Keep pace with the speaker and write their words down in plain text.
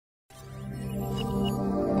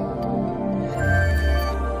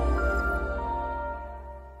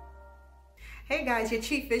Hey guys, your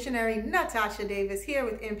Chief Visionary, Natasha Davis here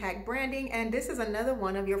with Impact Branding, and this is another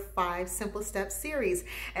one of your 5 Simple Steps series.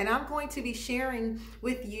 And I'm going to be sharing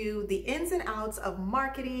with you the ins and outs of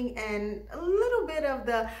marketing and a little bit of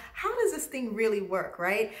the how does this thing really work,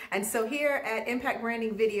 right? And so here at Impact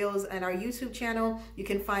Branding Videos and our YouTube channel, you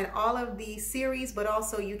can find all of the series, but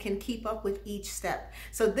also you can keep up with each step.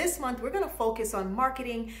 So this month, we're going to focus on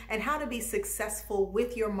marketing and how to be successful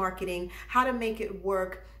with your marketing, how to make it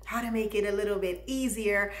work, how to make it a little bit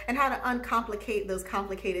easier, and how to uncomplicate those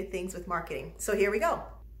complicated things with marketing. So here we go.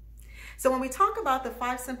 So when we talk about the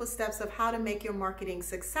 5 simple steps of how to make your marketing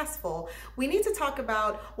successful, we need to talk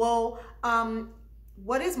about, well,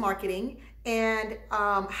 what is marketing, and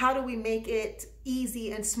how do we make it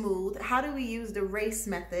easy and smooth? How do we use the RACE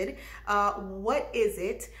method? What is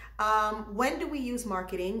it? When do we use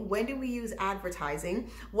marketing? When do we use advertising?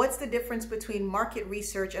 What's the difference between market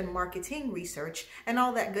research and marketing research, and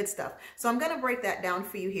all that good stuff? So I'm going to break that down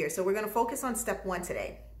for you here. So we're going to focus on step 1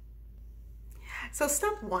 today. So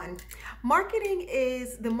step 1, marketing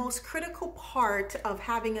is the most critical part of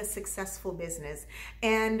having a successful business.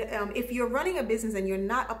 And if you're running a business and you're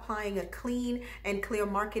not applying a clean and clear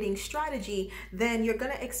marketing strategy, then you're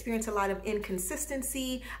going to experience a lot of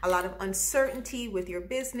inconsistency, a lot of uncertainty with your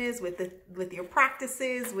business, with your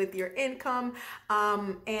practices, with your income,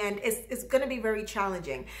 and it's going to be very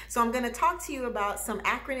challenging. So I'm going to talk to you about some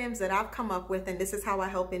acronyms that I've come up with, and this is how I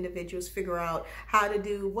help individuals figure out how to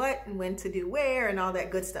do what and when to do where and all that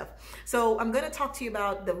good stuff. So I'm going to talk to you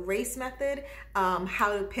about the RACE method,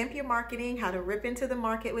 how to pimp your marketing, how to rip into the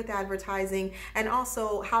market with advertising, and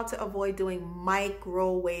also how to avoid doing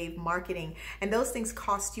microwave marketing. And those things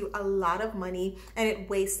cost you a lot of money and it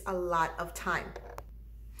wastes a lot of time.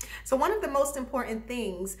 So one of the most important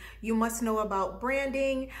things you must know about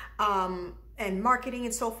branding and marketing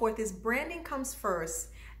and so forth is branding comes first,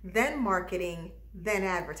 then marketing, then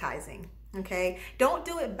advertising. Okay, don't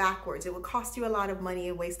do it backwards. It will cost you a lot of money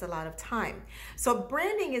and waste a lot of time. So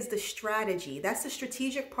branding is the strategy. That's the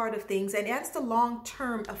strategic part of things, and that's the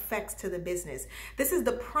long-term effects to the business. This is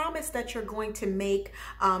the promise that you're going to make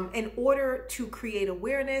in order to create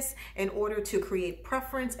awareness, in order to create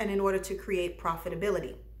preference, and in order to create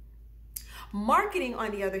profitability. Marketing,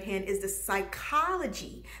 on the other hand, is the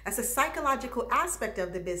psychology. That's a psychological aspect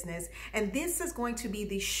of the business. And this is going to be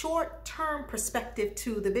the short-term perspective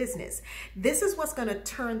to the business. This is what's going to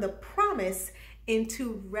turn the promise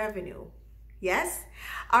into revenue. Yes?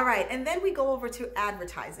 All right. And then we go over to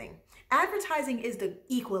advertising. Advertising is the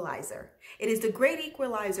equalizer. It is the great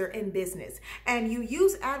equalizer in business. And you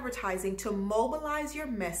use advertising to mobilize your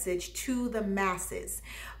message to the masses.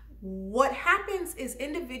 What happens is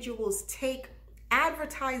individuals take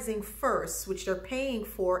advertising first, which they're paying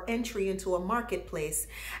for entry into a marketplace,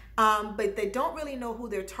 but they don't really know who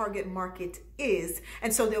their target market is.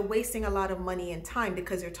 And so they're wasting a lot of money and time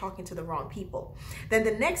because they're talking to the wrong people. Then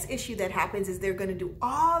the next issue that happens is they're going to do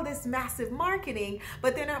all this massive marketing,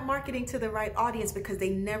 but they're not marketing to the right audience because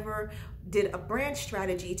they never did a brand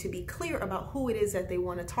strategy to be clear about who it is that they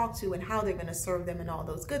want to talk to and how they're going to serve them and all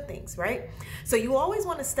those good things, right? So you always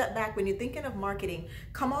want to step back when you're thinking of marketing,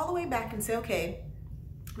 come all the way back and say, okay,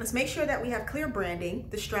 let's make sure that we have clear branding,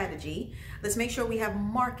 the strategy. Let's make sure we have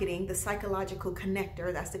marketing, the psychological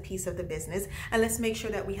connector, that's the piece of the business. And let's make sure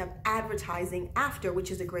that we have advertising after, which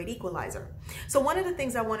is a great equalizer. So one of the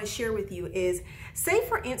things I want to share with you is, say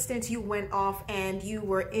for instance, you went off and you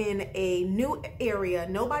were in a new area,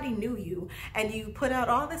 nobody knew you, and you put out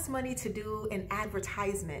all this money to do an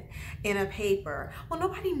advertisement in a paper. Well,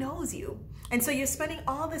 nobody knows you. And so you're spending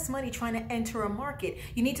all this money trying to enter a market.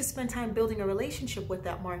 You need to spend time building a relationship with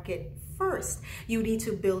that market first. You need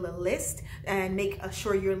to build a list and make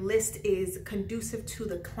sure your list is conducive to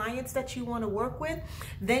the clients that you want to work with.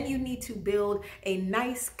 Then you need to build a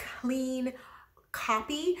nice, clean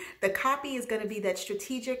copy. The copy is going to be that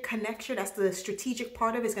strategic connection. That's the strategic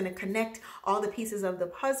part of it. It's going to connect all the pieces of the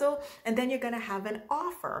puzzle. And then you're going to have an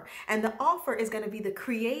offer. And the offer is going to be the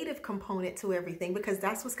creative component to everything, because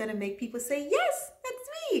that's what's going to make people say, yes, that's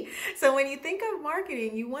me. So when you think of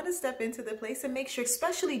marketing, you want to step into the place and make sure,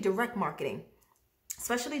 especially direct marketing,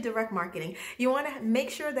 you want to make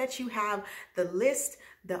sure that you have the list,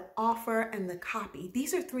 the offer, and the copy.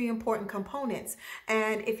 These are 3 important components.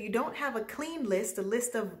 And if you don't have a clean list, a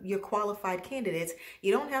list of your qualified candidates,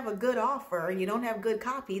 you don't have a good offer, you don't have good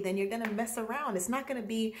copy, then you're going to mess around. It's not going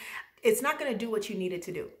to do what you need it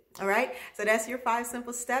to do. All right. So that's your 5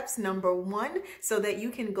 simple steps. Number 1, so that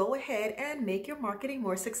you can go ahead and make your marketing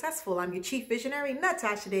more successful. I'm your Chief Visionary,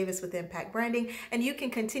 Natasha Davis with Impact Branding, and you can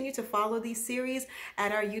continue to follow these series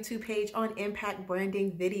at our YouTube page on Impact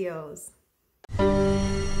Branding Videos.